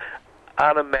bland,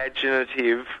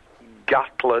 unimaginative,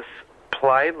 gutless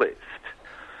playlist.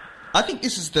 I think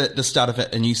this is the start of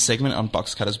a new segment on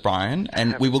Box Cutters, Brian,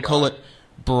 and we will call it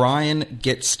Brian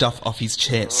Gets Stuff Off His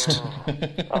Chest.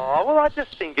 Oh, well, I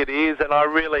just think it is, and I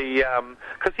really,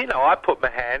 because, you know, I put my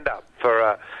hand up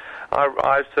for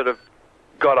I sort of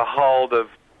got a hold of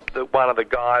one of the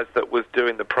guys that was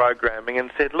doing the programming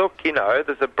and said, look, you know,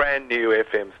 there's a brand new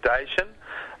FM station.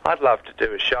 I'd love to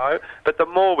do a show. But the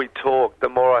more we talked, the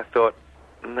more I thought,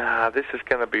 nah, this is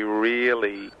going to be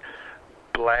really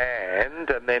bland,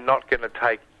 and they're not going to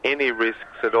take any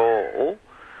risks at all.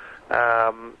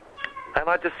 And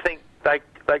I just think they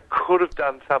could have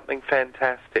done something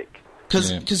fantastic.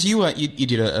 Because you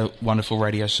did a wonderful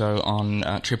radio show on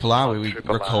Triple R, where we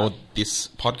record this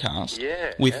podcast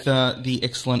with the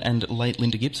excellent and late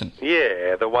Linda Gibson.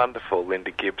 Yeah, the wonderful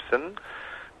Linda Gibson.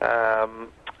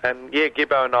 And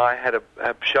Gibbo and I had a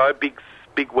show, big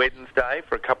Wednesday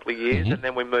for a couple of years, and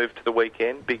then we moved to the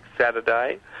weekend, big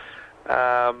Saturday.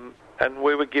 And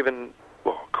we were given,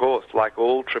 well, of course, like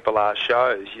all Triple R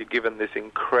shows, you're given this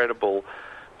incredible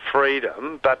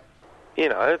freedom, but you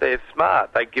know, they're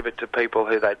smart. They give it to people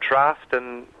who they trust,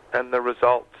 and the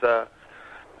results are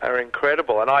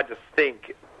incredible. And I just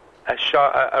think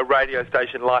a radio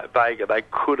station like Vega, they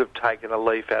could have taken a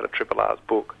leaf out of Triple R's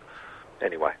book.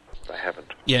 Anyway, they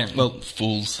haven't. Yeah, well,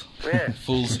 fools. Yeah.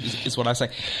 Fools is what I say.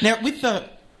 Now, with the...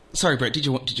 Sorry, Brett, did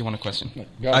you want a question?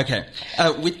 Go. Okay.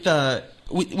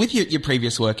 With your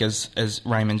previous work as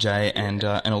Raymond J and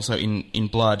also in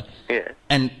Blood... Yeah.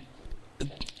 And...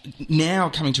 Now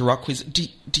coming to Rock Quiz,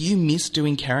 do you miss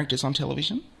doing characters on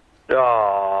television?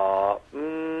 Oh,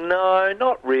 no,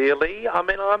 not really. I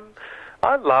mean,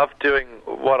 I love doing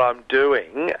what I'm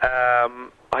doing.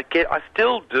 I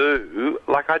still do.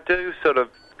 Like, I do sort of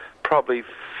probably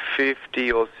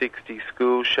 50 or 60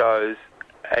 school shows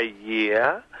a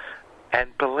year,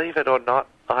 and believe it or not,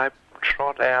 I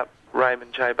trot out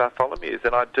Raymond J. Bartholomew's,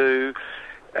 and I do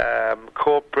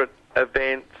corporate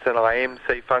events and I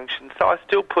MC functions, so I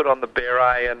still put on the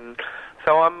beret, and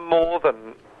so I'm more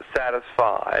than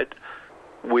satisfied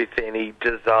with any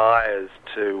desires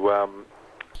to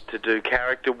do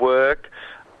character work.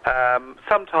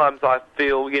 Sometimes I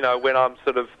feel, you know, when I'm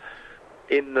sort of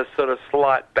in the sort of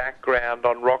slight background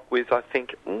on Rock Quiz, I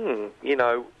think, you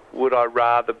know, would I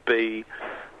rather be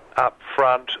up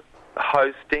front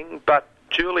hosting? But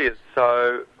Julia's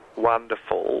so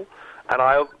wonderful. And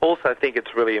I also think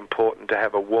it's really important to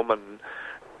have a woman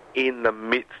in the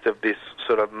midst of this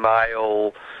sort of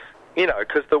male, you know,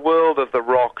 because the world of the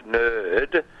rock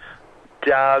nerd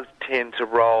does tend to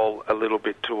roll a little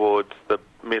bit towards the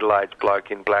middle-aged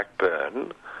bloke in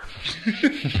Blackburn who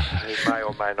may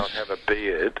or may not have a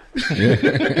beard.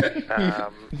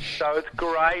 So it's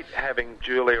great having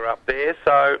Julia up there.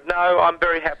 So, no, I'm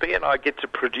very happy, and I get to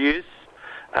produce,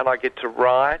 and I get to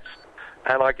write,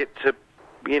 and I get to,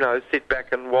 you know, sit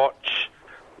back and watch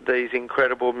these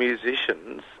incredible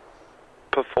musicians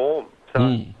perform.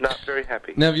 So, no, very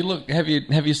happy. Now, have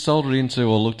you sold it into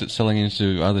or looked at selling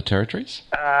into other territories?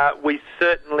 We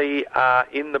certainly are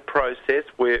in the process.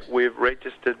 We've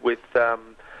registered with a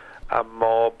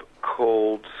mob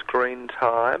called Screen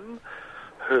Time,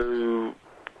 who,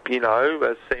 you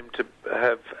know, seem to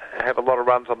have a lot of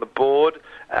runs on the board.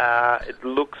 It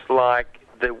looks like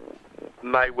there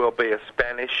may well be a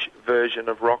Spanish version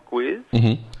of Rock Quiz.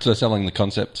 Mm-hmm. So selling the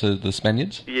concept to the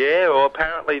Spaniards? Yeah, well,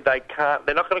 apparently they can't.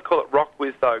 They're not going to call it Rock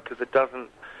Quiz, though, because it doesn't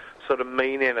sort of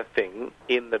mean anything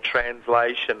in the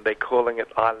translation. They're calling it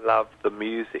I Love the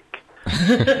Music.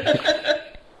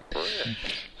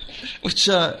 Which,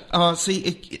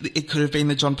 it could have been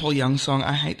the John Paul Young song,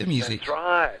 I Hate the Music. That's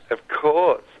right, of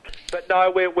course. But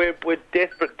no, we're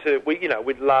desperate to,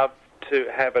 we'd love to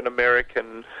have an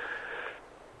American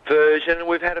version.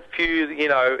 We've had a few, you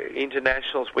know,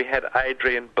 internationals. We had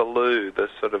Adrian Belew, the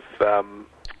sort of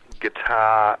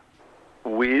guitar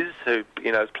whiz who,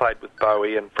 you know, has played with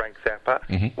Bowie and Frank Zappa.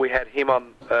 Mm-hmm. We had him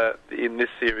on in this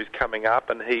series coming up,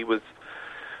 and he was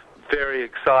very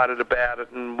excited about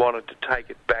it and wanted to take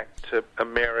it back to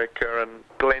America. And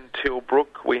Glenn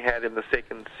Tilbrook we had in the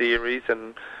second series,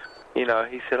 and, you know,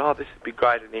 he said, oh, this would be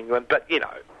great in England. But, you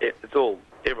know, it's all,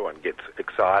 everyone gets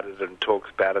excited and talks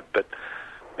about it, but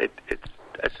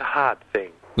it's a hard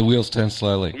thing. The wheels turn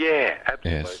slowly. Yeah,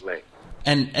 absolutely. Yes.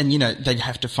 And you know, they'd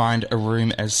have to find a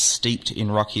room as steeped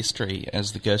in rock history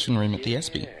as the Gershwin Room at the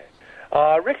Espy.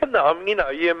 I reckon, you know,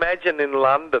 you imagine in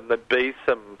London there'd be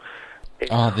some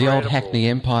incredible... the old Hackney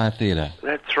Empire Theatre.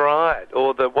 That's right.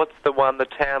 Or what's the one, the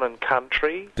Town and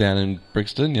Country? Down in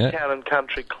Brixton, yeah. Town and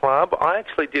Country Club. I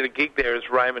actually did a gig there as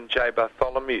Raymond J.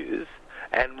 Bartholomew's,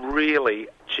 and really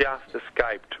just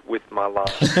escaped with my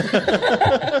life. This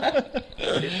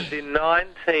is in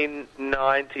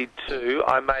 1992.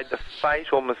 I made the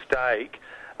fatal mistake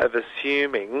of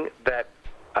assuming that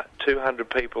 200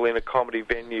 people in a comedy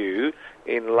venue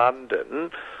in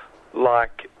London,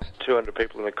 like 200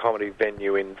 people in a comedy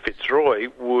venue in Fitzroy,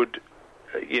 would,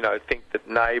 you know, think that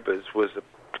Neighbours was a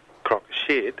crock of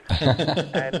shit.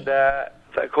 And,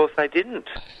 of course, they didn't.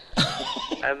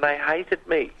 And they hated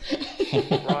me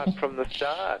right from the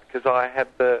start, because I had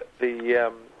the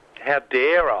how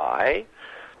dare I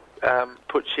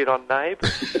put shit on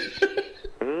Neighbours.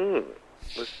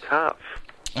 It was tough.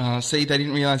 See, they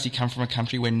didn't realise you come from a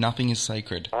country where nothing is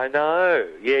sacred. I know.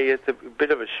 Yeah, it's a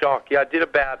bit of a shock. Yeah, I did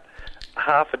about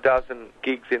half a dozen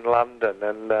gigs in London,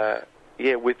 and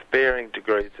with varying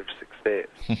degrees of success.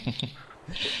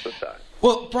 So.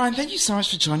 Well, Brian, thank you so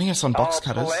much for joining us on Box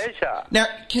Cutters. Pleasure. Now,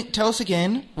 tell us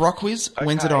again, Rockwiz,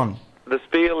 when's it on? The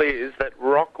spiel is that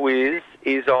Rockwiz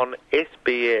is on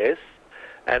SBS,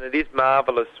 and it is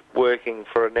marvellous working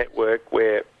for a network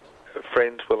where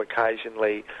friends will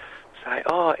occasionally say,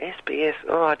 "Oh, SBS,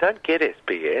 I don't get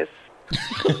SBS."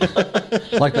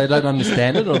 Like they don't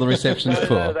understand it, or the reception's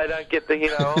poor? No, they don't get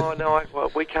the,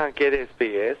 we can't get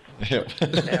SBS.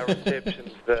 Our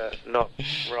reception's not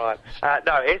right.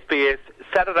 No, SBS,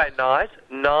 Saturday night,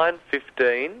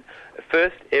 9:15. The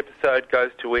first episode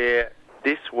goes to air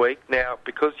this week. Now,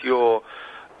 because you're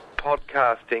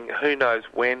podcasting, who knows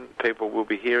when people will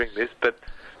be hearing this, but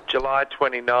July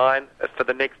 29, for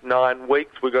the next 9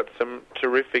 weeks, we've got some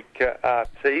terrific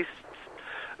artists.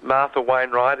 Martha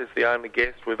Wainwright is the only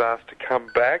guest we've asked to come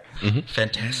back. Mm-hmm.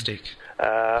 Fantastic.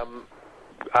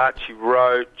 Archie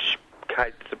Roach,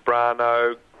 Kate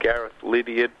Sobrano, Gareth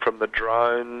Lydiard from the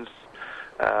Drones,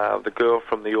 the girl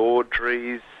from the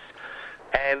Audreys,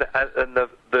 and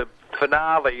the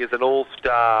finale is an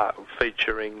all-star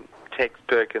featuring Tex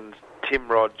Perkins, Tim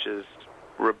Rogers,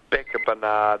 Rebecca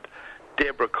Bernard,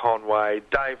 Deborah Conway,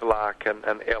 Dave Larkin,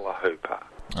 and Ella Hooper.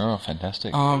 Oh,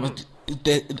 fantastic.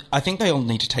 I think they all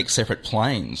need to take separate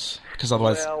planes, because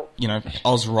otherwise,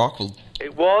 Oz Rock will...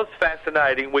 It was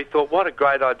fascinating. We thought, what a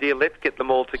great idea, let's get them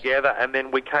all together, and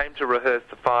then we came to rehearse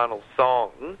the final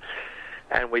song,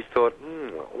 and we thought,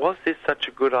 was this such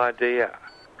a good idea?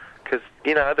 Because,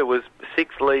 there was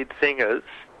 6 lead singers,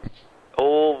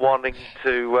 all wanting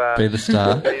to... be the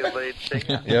star. Be a lead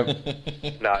singer. Yep.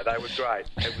 No, they were great.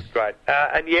 It was great.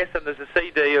 And there's a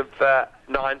CD of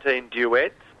 19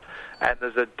 duets, and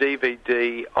there's a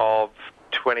DVD of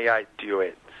 28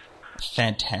 duets.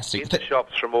 Fantastic. In the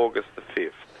shops from August the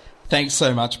 5th. Thanks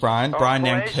so much, Brian. Brian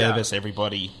pleasure. Nankervis,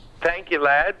 everybody. Thank you,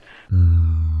 lads.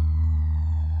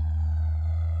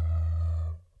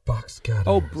 Box Cutters.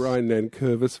 Oh, Brian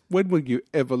Nankervis, when will you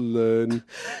ever learn?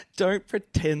 Don't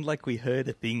pretend like we heard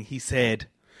a thing he said.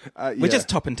 Yeah. We're just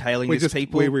top and tailing these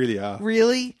people. We really are.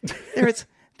 Really?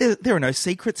 There are no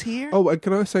secrets here. Oh, and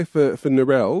can I say for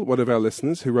Narelle, one of our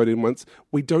listeners who wrote in once,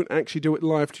 we don't actually do it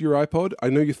live to your iPod. I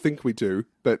know you think we do,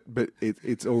 but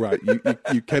it's all right.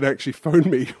 You can actually phone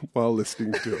me while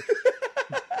listening to it.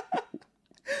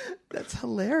 That's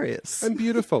hilarious. And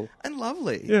beautiful. And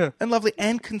lovely. Yeah. And lovely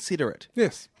and considerate.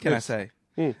 Yes. Can yes. I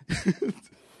say?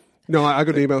 No, I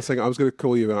got an email saying I was going to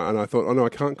call you, and I thought, oh no, I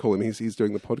can't call him. He's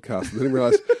doing the podcast. And then I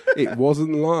realised it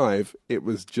wasn't live. It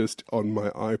was just on my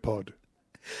iPod.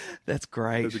 That's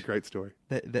great. That's a great story.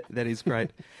 That is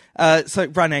great. So,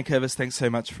 Brian Nankervis, thanks so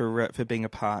much for being a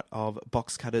part of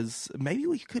Box Cutters. Maybe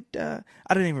we could... I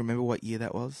don't even remember what year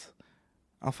that was.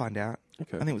 I'll find out.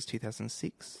 Okay. I think it was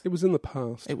 2006. It was in the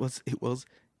past. It was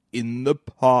in the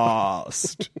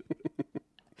past.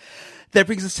 That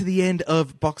brings us to the end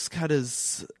of Box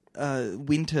Cutters'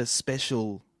 winter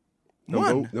special.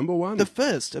 Number one. The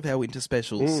first of our winter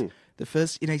specials. The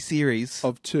first in a series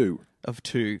of two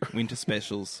winter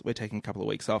specials. We're taking a couple of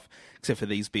weeks off, except for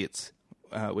these bits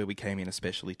where we came in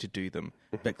especially to do them,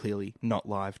 but clearly not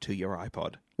live to your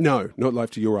iPod. No, not live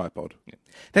to your iPod. Yeah.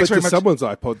 Thanks but very to much. Someone's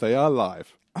iPod, they are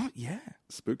live. Oh, yeah.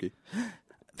 Spooky.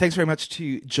 Thanks very much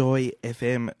to Joy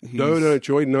FM. No,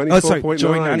 Joy 94.9. Oh, sorry,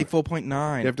 Joy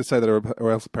 94.9. You have to say that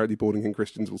or else apparently Boarding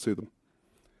Christians will sue them.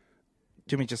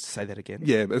 Do you want me just to say that again?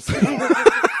 Yeah.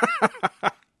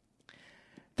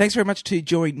 Thanks very much to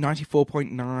Joy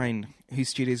 94.9, whose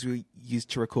studios we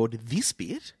used to record this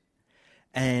bit.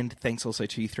 And thanks also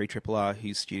to 3RRR,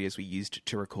 whose studios we used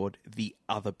to record the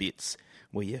other bits,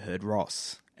 where you heard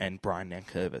Ross and Brian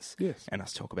Nankervis and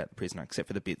us talk about The Prisoner, except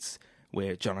for the bits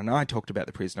where John and I talked about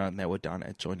The Prisoner, and they were done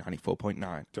at Joy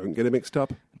 94.9. Don't get it mixed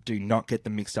up. Do not get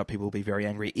them mixed up. People will be very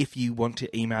angry. If you want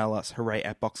to email us,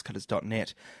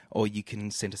 hooray@boxcutters.net, or you can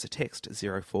send us a text,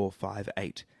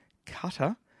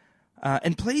 0458-CUTTER.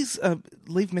 And please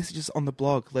leave messages on the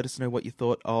blog. Let us know what you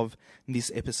thought of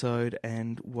this episode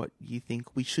and what you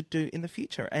think we should do in the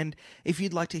future. And if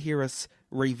you'd like to hear us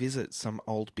revisit some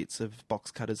old bits of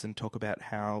Box Cutters and talk about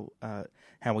how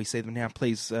we see them now,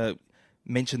 please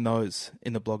mention those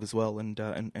in the blog as well,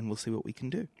 and we'll see what we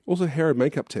can do. Also, hair and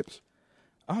makeup tips.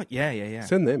 Oh, yeah.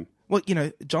 Send them. Well,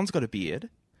 John's got a beard.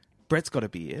 Brett's got a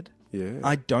beard. Yeah.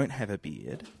 I don't have a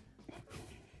beard.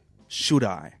 Should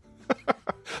I?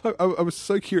 I was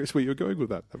so curious where you were going with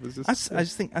that. I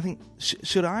think,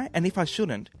 should I? And if I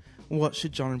shouldn't, what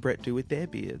should John and Brett do with their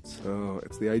beards? Oh,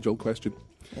 it's the age-old question.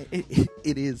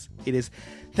 It is. It is.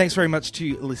 Thanks very much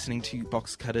to listening to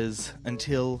Box Cutters.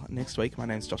 Until next week, my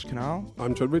name's Josh Canal.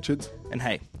 I'm John Richards. And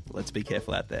hey, let's be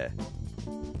careful out there.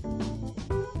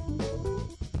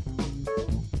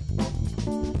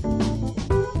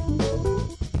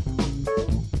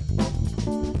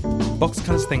 Box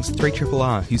Cutters thanks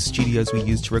 3RRR, whose studios we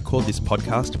use to record this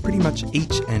podcast pretty much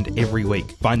each and every week.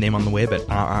 Find them on the web at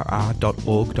rrr.org.au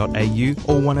or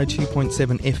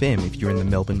 102.7 FM if you're in the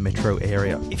Melbourne metro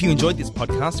area. If you enjoyed this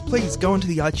podcast, please go onto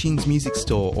the iTunes Music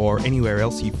Store or anywhere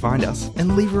else you find us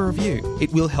and leave a review.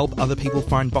 It will help other people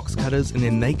find Box Cutters and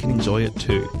then they can enjoy it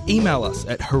too. Email us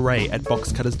at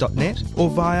hooray@boxcutters.net or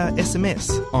via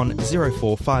SMS on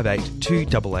 0458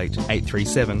 288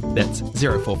 837. That's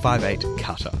 0458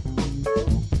 Cutter.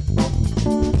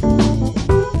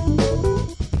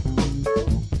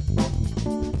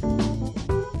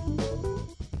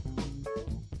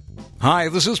 Hi,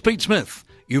 this is Pete Smith.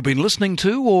 You've been listening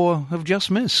to or have just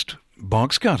missed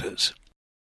Box Cutters.